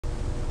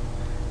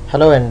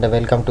Hello and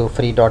welcome to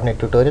free .NET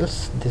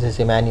tutorials. This is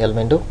Emmanuel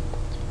Mendu.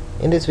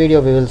 In this video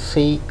we will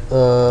see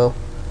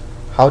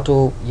how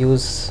to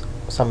use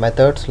some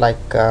methods in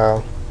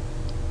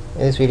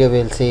this video we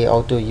will see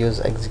how to use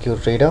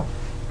execute reader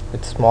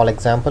with small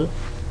example.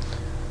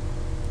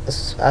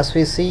 As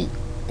we see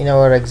in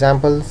our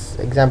example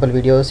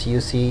videos,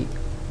 you see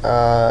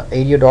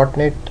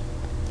ADO.NET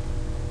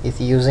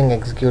is using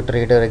execute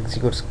reader,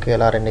 execute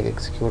scalar and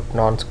execute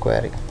nonce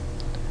query.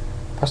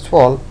 First of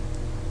all,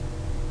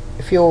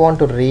 if you want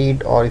to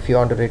read or if you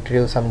want to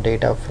retrieve some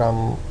data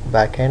from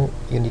backend,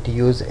 you need to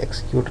use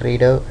execute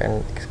reader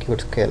and execute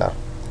scalar,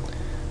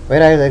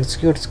 whereas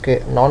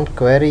execute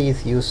non-query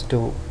is used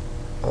to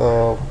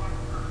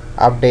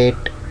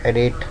update,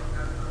 edit.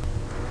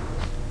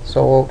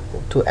 So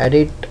to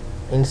edit,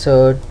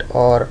 insert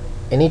or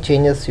any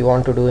changes you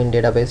want to do in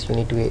database, you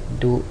need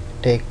to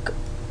take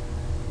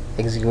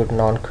execute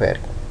non-query.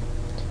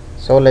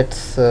 So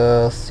let's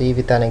see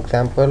with an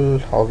example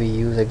how we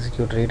use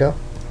execute reader.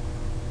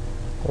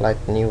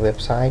 Like new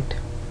website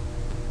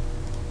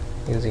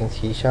using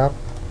C#,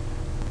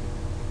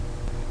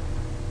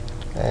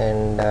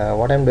 and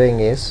what I'm doing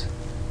is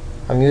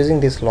I'm using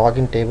this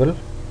login table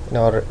in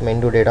our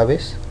Mendu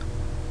database.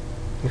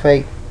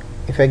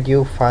 If I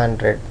give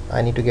 500,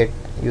 I need to get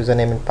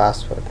username and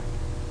password.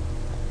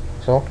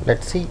 So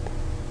let's see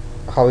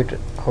how it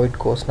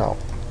goes now.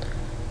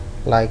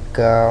 Like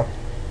I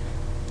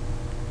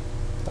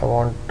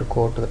want to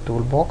go to the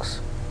toolbox.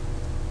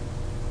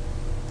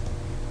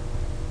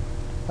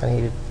 I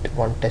need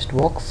one text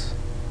box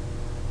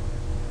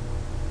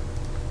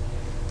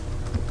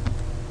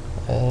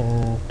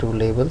and two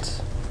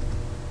labels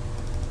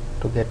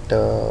to get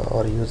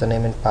our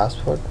username and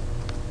password.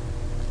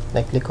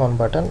 When I click on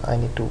button, I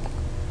need to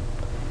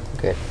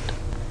get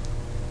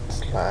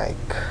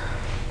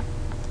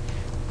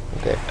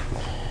get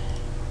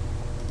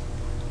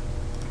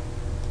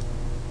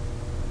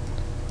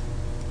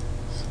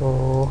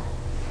so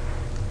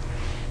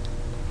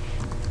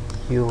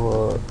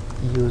your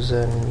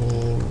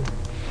username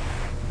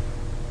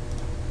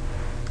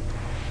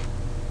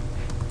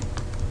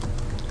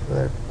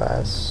your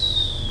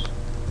password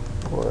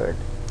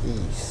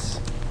is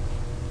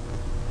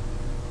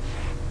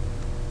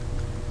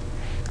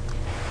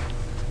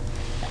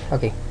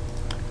okay.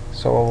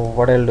 So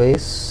what I'll do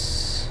is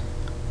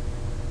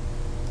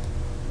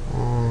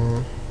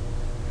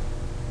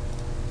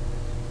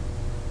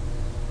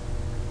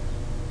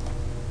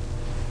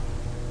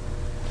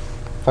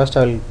first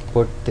I'll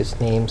put these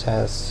names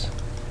as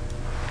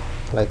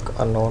like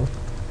unknown,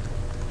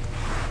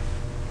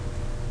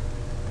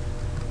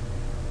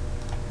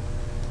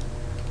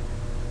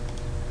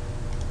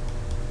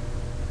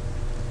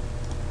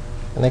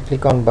 when I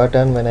click on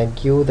button, when I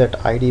give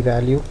that ID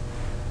value,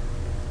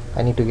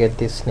 I need to get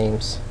these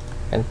names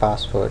and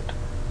password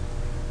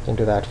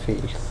into that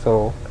field.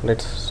 So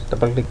let's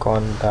double click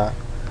on that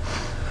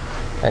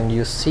and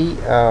you see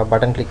a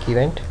button click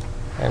event,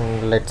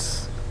 and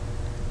let's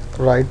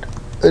write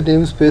a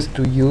namespace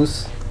to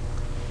use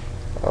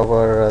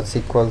our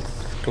SQL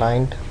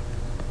client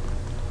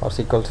or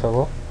SQL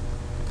server.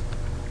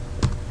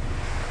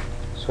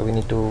 So we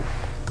need to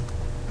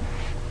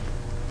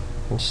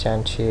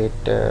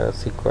instantiate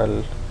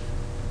SQL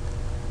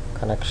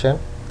connection.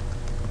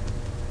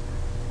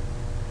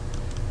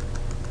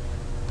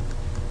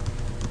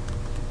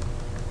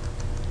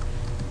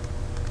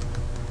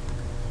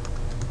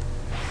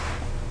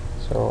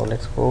 So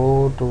let's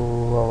go to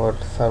our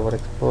server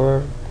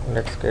explorer.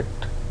 Let's get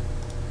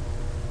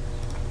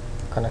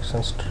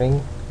connection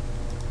string.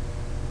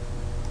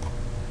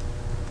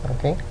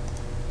 Okay,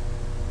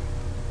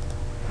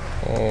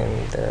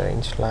 and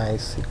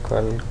initialize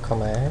SQL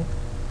command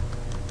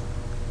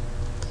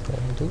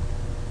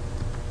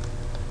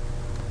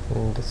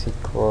in the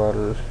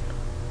SQL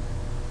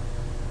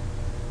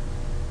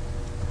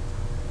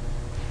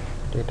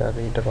data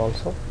reader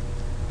also.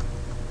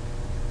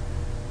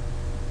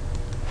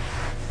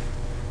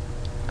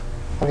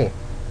 Okay,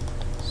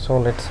 so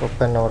let's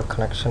open our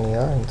connection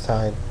here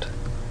inside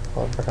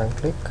our button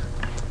click,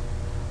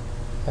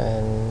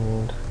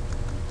 and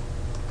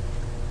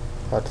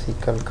our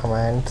SQL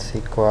command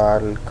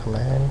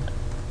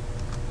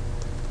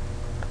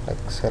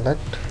like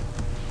select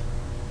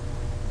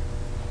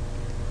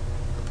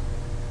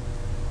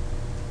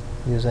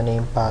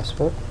username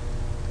password,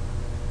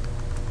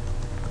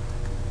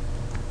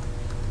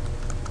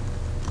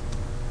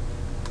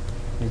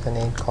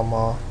 username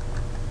comma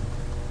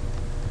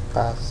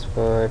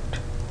password,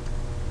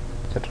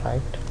 is that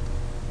right?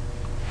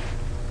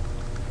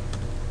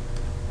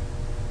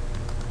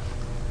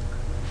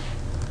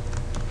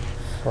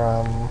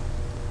 From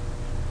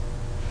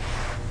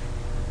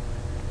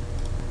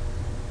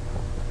you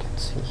can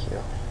see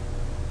here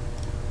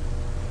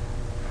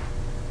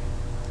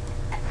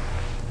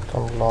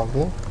from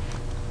login,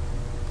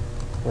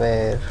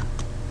 where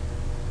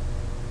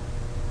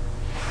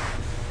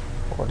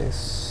what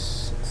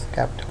is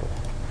capital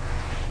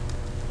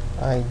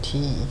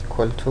ID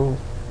equal to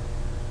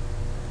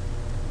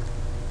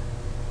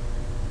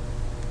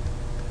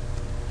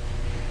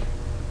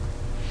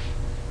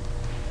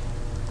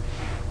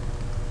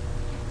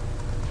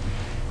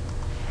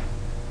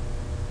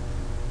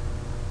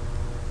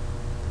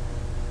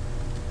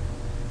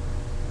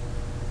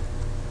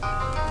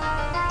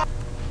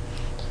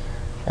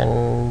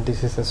and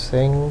this is a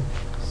string,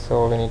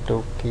 so we need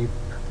to keep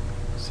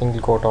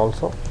single quote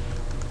also.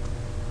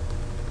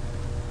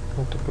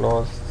 Need to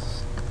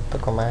close the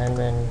command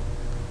when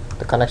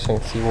the connection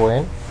is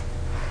con.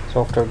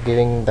 So after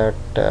giving that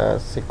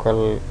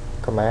SQL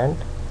command,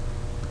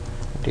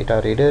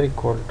 data reader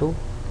equal to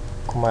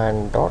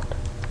command dot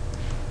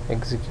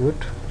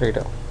execute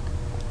reader.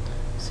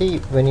 See,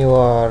 when you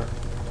are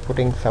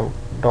putting some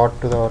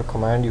dot to our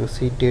command, you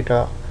see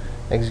data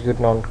execute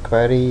non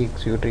query,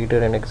 execute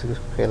reader, and execute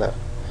scalar.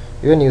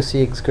 Even you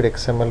see execute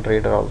XML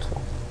reader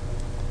also.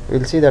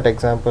 We'll see that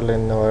example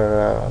in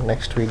our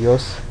next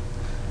videos.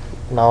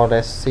 Now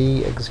let's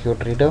see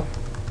execute reader.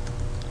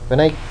 When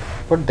I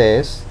put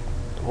this,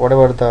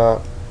 whatever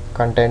the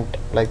content,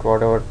 like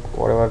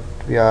whatever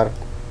we are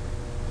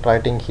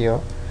writing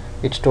here,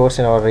 it stores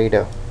in our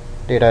reader,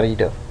 data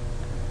reader,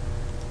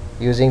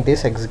 using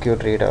this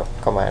execute reader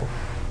command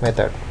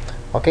method.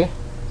 Okay,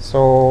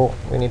 so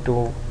we need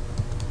to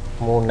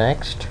move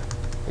next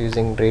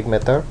using read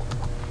method,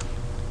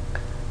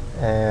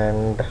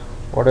 and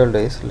what I'll do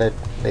is let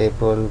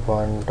label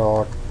one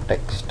dot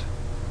text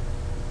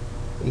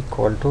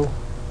equal to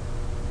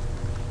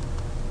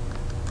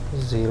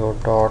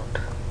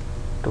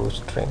 0.to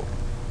string.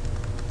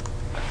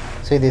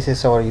 See, this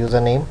is our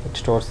username. It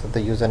stores the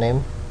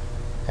username,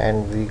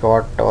 and we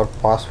got our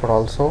password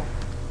also.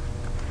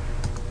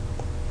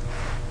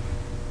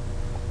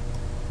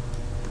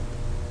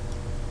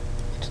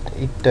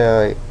 It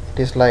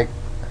is like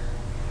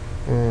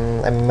a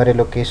memory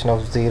location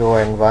of 0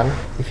 and 1.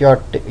 If you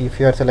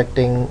are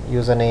selecting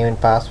username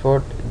and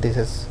password, this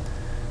is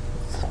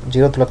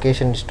 0th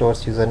location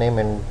stores username,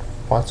 and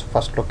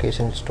first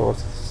location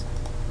stores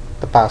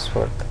the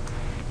password.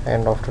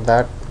 And after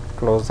that,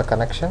 close the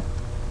connection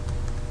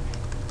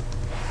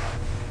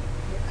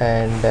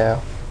and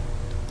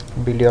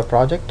build your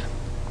project.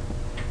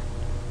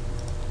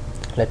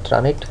 Let's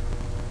run it.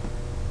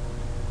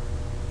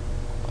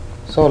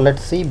 So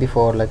let's see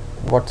before, like,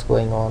 what's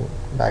going on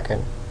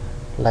backend,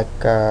 like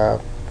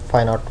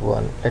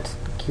 501. Let's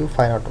queue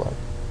 501.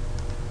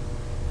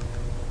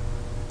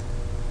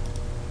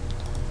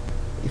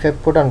 If I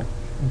put on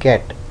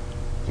get,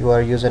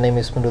 your username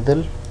is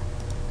Mrudul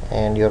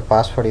and your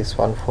password is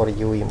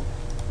 14UEM.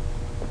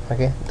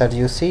 Okay, that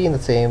you see in the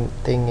same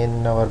thing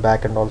in our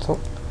backend also.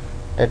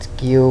 Let's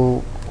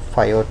queue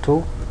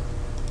 502.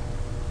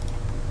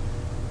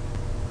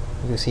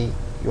 You see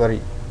your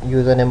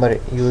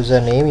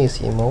username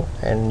is emo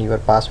and your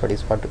password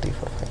is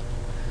 12345.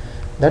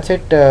 That's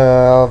it.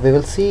 We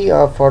will see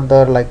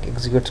further, like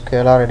execute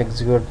scalar and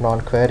execute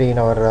non-query in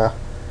our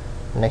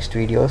next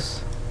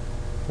videos.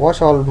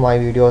 Watch all my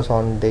videos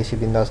on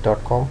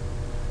desibindas.com,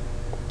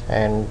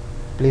 and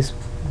please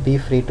be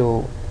free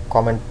to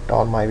comment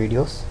on my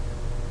videos.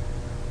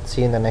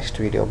 See you in the next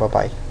video. Bye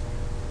bye.